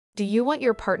Do you want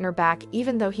your partner back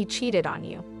even though he cheated on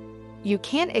you? You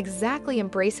can't exactly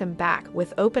embrace him back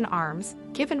with open arms,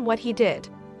 given what he did.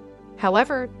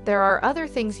 However, there are other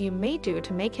things you may do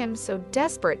to make him so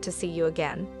desperate to see you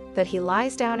again that he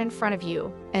lies down in front of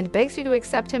you and begs you to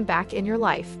accept him back in your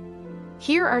life.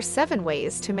 Here are 7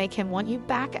 ways to make him want you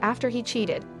back after he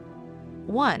cheated.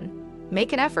 1.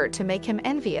 Make an effort to make him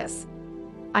envious.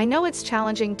 I know it's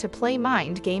challenging to play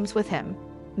mind games with him.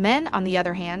 Men, on the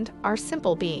other hand, are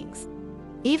simple beings.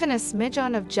 Even a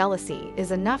smidgeon of jealousy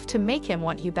is enough to make him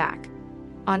want you back.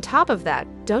 On top of that,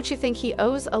 don't you think he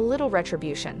owes a little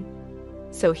retribution?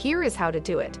 So here is how to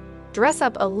do it. Dress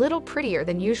up a little prettier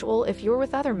than usual if you're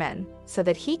with other men, so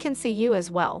that he can see you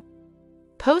as well.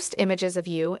 Post images of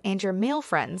you and your male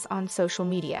friends on social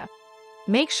media.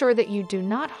 Make sure that you do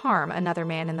not harm another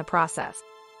man in the process.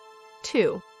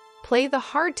 2. Play the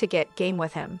hard-to-get game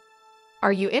with him.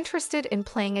 Are you interested in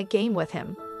playing a game with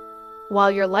him?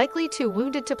 While you're likely too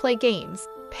wounded to play games,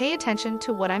 pay attention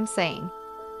to what I'm saying.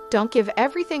 Don't give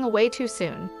everything away too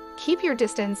soon. Keep your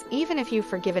distance even if you've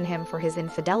forgiven him for his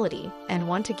infidelity and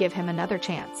want to give him another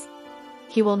chance.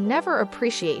 He will never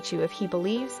appreciate you if he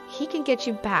believes he can get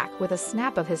you back with a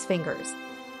snap of his fingers.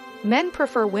 Men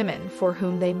prefer women for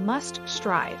whom they must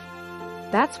strive.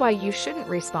 That's why you shouldn't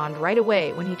respond right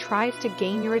away when he tries to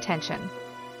gain your attention.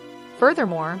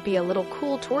 Furthermore, be a little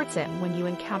cool towards him when you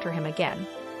encounter him again.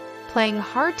 Playing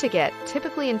hard to get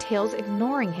typically entails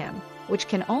ignoring him, which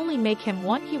can only make him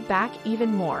want you back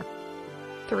even more.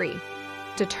 3.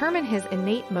 Determine his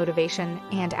innate motivation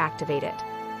and activate it.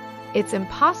 It's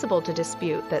impossible to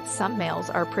dispute that some males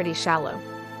are pretty shallow.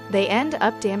 They end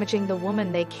up damaging the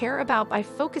woman they care about by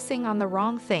focusing on the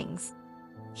wrong things.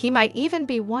 He might even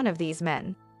be one of these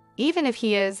men. Even if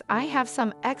he is, I have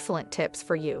some excellent tips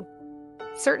for you.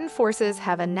 Certain forces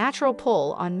have a natural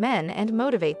pull on men and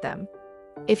motivate them.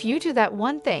 If you do that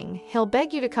one thing, he'll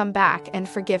beg you to come back and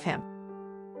forgive him.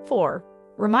 4.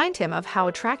 Remind him of how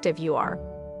attractive you are.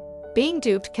 Being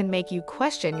duped can make you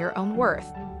question your own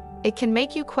worth. It can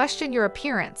make you question your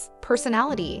appearance,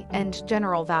 personality, and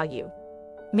general value.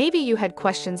 Maybe you had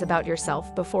questions about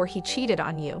yourself before he cheated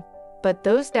on you, but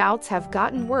those doubts have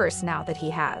gotten worse now that he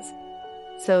has.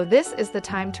 So this is the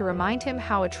time to remind him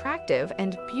how attractive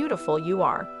and beautiful you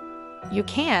are. You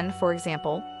can, for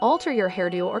example, alter your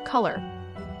hairdo or color.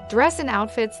 Dress in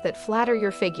outfits that flatter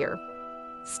your figure.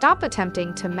 Stop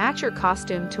attempting to match your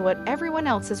costume to what everyone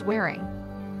else is wearing.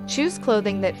 Choose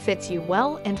clothing that fits you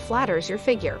well and flatters your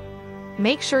figure.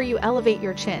 Make sure you elevate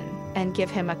your chin and give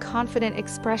him a confident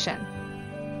expression.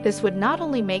 This would not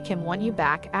only make him want you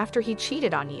back after he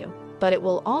cheated on you, but it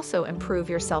will also improve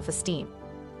your self-esteem.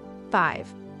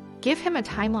 5. Give him a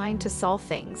timeline to solve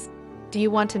things. Do you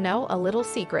want to know a little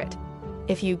secret?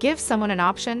 If you give someone an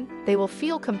option, they will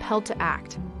feel compelled to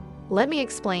act. Let me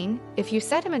explain. If you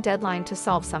set him a deadline to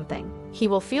solve something, he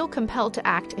will feel compelled to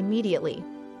act immediately.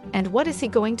 And what is he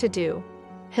going to do?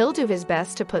 He'll do his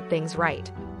best to put things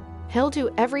right. He'll do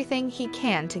everything he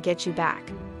can to get you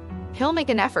back. He'll make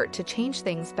an effort to change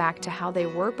things back to how they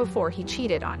were before he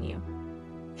cheated on you.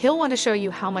 He'll want to show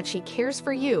you how much he cares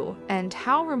for you and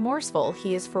how remorseful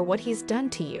he is for what he's done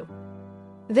to you.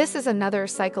 This is another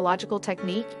psychological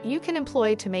technique you can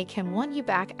employ to make him want you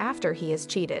back after he has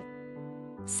cheated.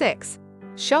 6.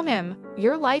 Show him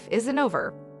your life isn't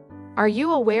over. Are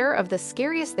you aware of the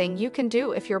scariest thing you can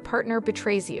do if your partner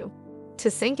betrays you? To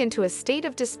sink into a state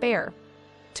of despair.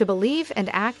 To believe and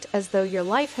act as though your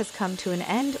life has come to an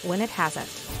end when it hasn't.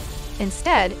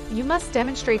 Instead, you must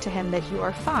demonstrate to him that you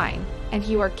are fine and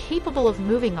you are capable of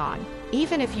moving on,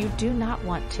 even if you do not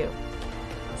want to.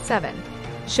 7.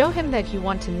 Show him that you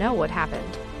want to know what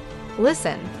happened.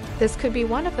 Listen, this could be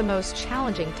one of the most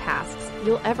challenging tasks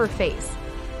you'll ever face.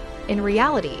 In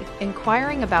reality,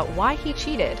 inquiring about why he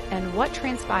cheated and what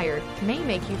transpired may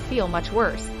make you feel much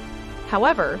worse.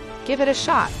 However, give it a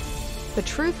shot. The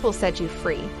truth will set you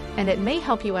free, and it may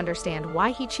help you understand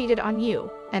why he cheated on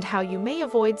you and how you may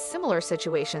avoid similar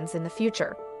situations in the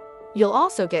future. You'll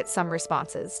also get some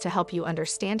responses to help you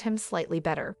understand him slightly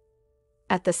better.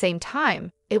 At the same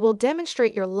time, it will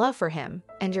demonstrate your love for him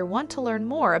and your want to learn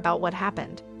more about what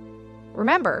happened.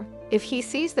 Remember, if he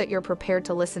sees that you're prepared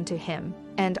to listen to him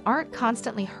and aren't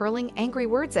constantly hurling angry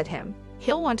words at him,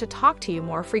 he'll want to talk to you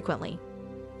more frequently.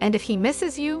 And if he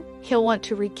misses you, he'll want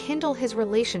to rekindle his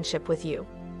relationship with you.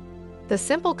 The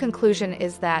simple conclusion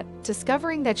is that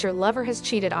discovering that your lover has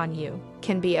cheated on you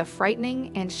can be a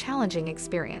frightening and challenging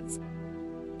experience.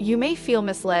 You may feel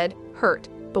misled, hurt,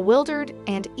 bewildered,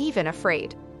 and even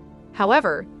afraid.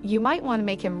 However, you might want to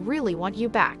make him really want you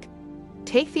back.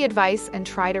 Take the advice and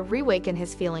try to reawaken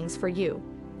his feelings for you.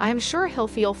 I'm sure he'll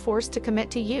feel forced to commit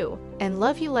to you and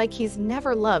love you like he's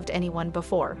never loved anyone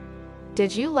before.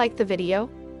 Did you like the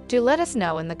video? Do let us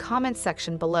know in the comments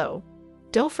section below.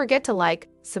 Don't forget to like,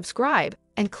 subscribe,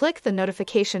 and click the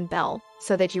notification bell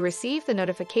so that you receive the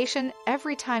notification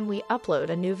every time we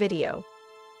upload a new video.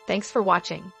 Thanks for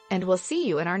watching, and we'll see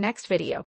you in our next video.